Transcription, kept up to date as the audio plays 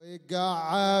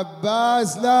وقع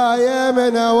عباس لا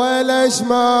يمن ولا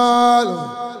شمال،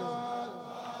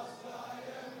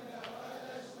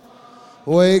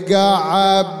 وقع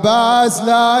عباس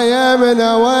لا يمن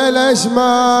ولا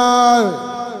شمال،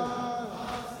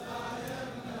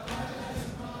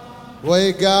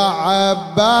 وقع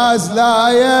عباس لا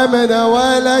يمن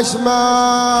ولا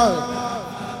شمال،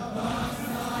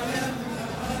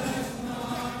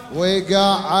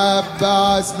 وقع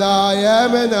عباس لا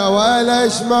يمن ولا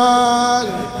شمال،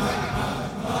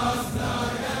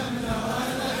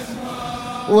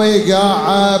 وقع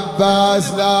عباس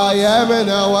لا يمن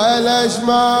ولا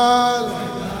شمال،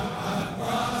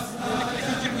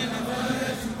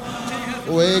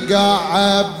 وقع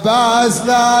عباس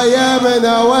لا يمن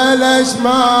ولا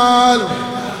شمال،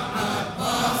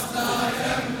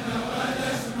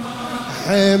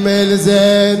 حمل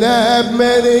زينب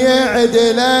من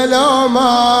يعدل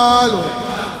الأمال،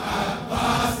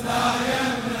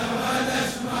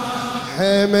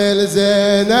 حمل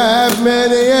زينب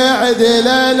من يعدل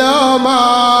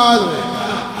الأمال،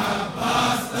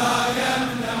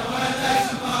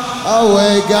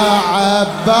 وقع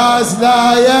عباس لا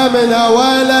يمن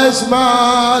ولا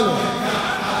شمال،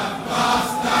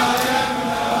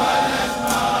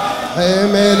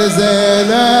 حمل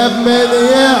زينب من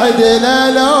يعدل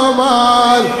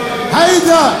الأمال.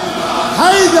 حيدر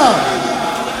حيدر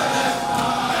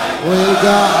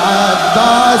وقع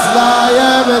عباس لا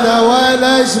يمن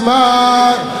ولا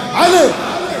شمال. علي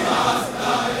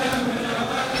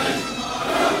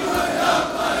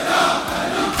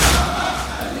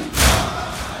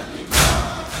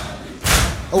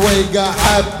وقع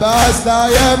عباس لا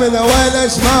يمن ولا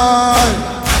شمال،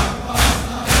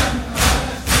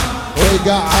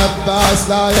 وقع عباس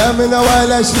لا يمن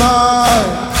ولا شمال،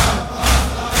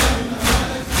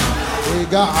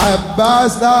 وقع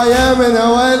عباس لا يمن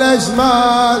ولا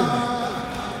شمال.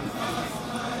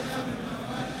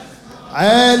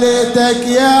 عيلتك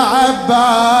يا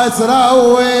عباس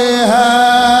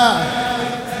رويها،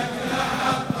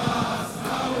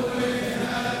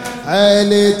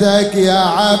 عيلتك يا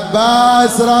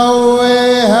عباس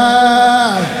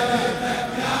رويها،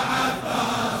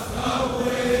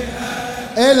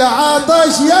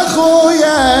 العطش يا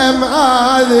خويا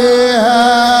مآذيها،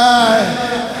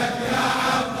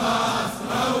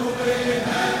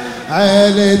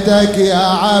 عيلتك يا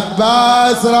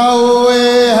عباس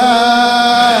رويها،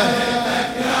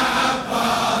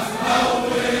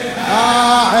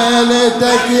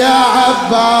 عيلتك يا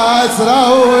عباس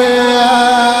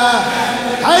رويها.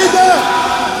 حيدر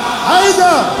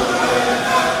حيدر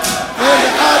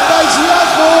العطش يا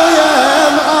خويا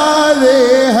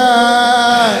مآذيها،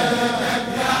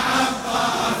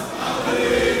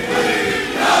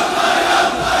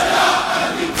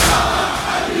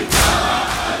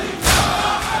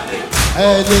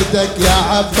 عيلتك يا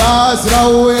عباس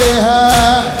رويها،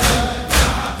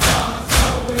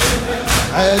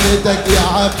 عيلتك يا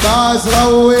عباس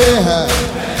رويها،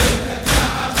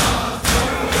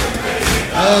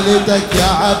 عيلتك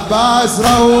يا عباس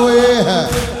رويها.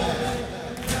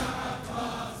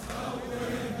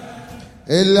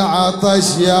 العطش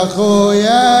يا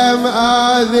خويا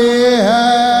مآذيها،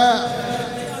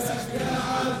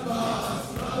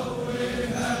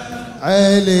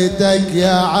 عيلتك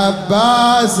يا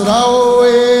عباس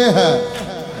رويها،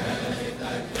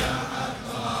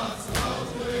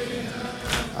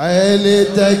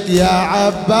 عيلتك يا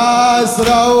عباس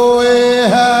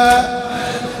رويها،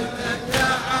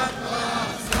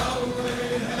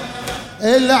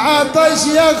 العطش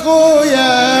يا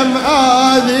خويا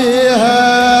مآذيها،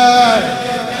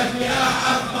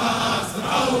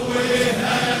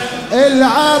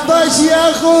 العطش يا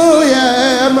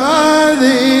خويا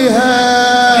مآذيها،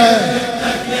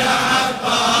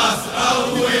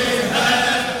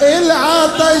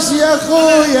 العطش يا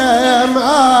خويا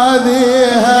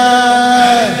مآذيها،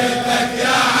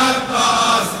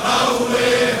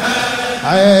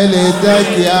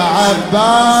 عيلتك يا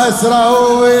عباس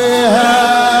رويها،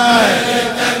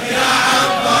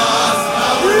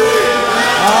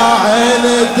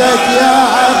 عيلتك يا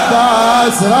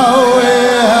عباس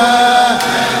رويها.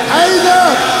 حيدر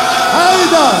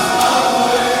حيدر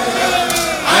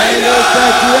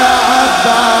عيلتك يا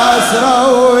عباس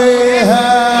رويها،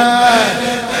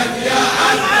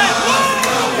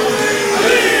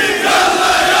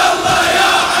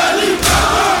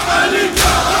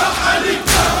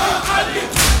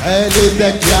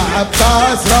 عيلتك يا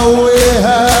عباس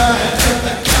رويها،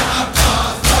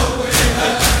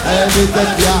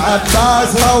 عيلتك يا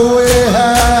عباس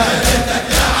رويها،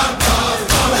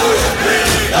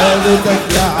 عيلتك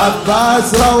يا عباس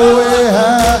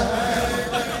رويها.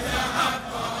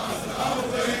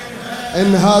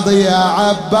 انهض يا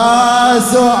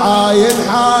عباس وعاين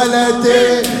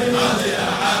حالتي،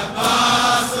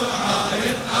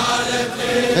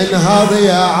 انهض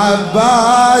يا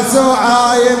عباس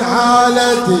وعاين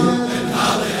حالتي،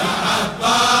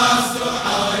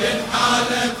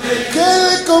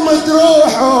 كلكم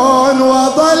تروحون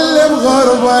واظل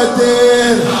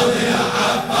بغربتي.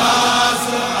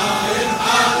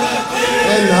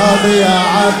 انهض يا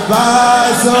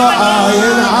عباس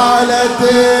وعاين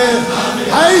حالتي.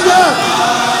 حيدر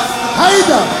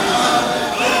حيدر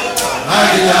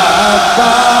انهض يا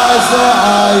عباس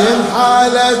وعاين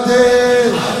حالتي.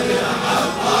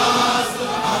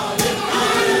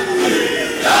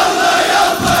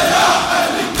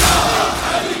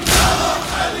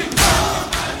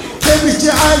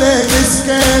 تبكي عليك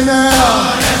سكينة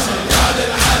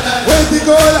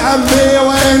وتقول عمي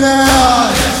وينه،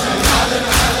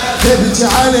 تبكي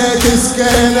عليك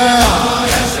سكينة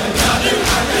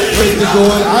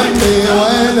وتقول عمي وينه.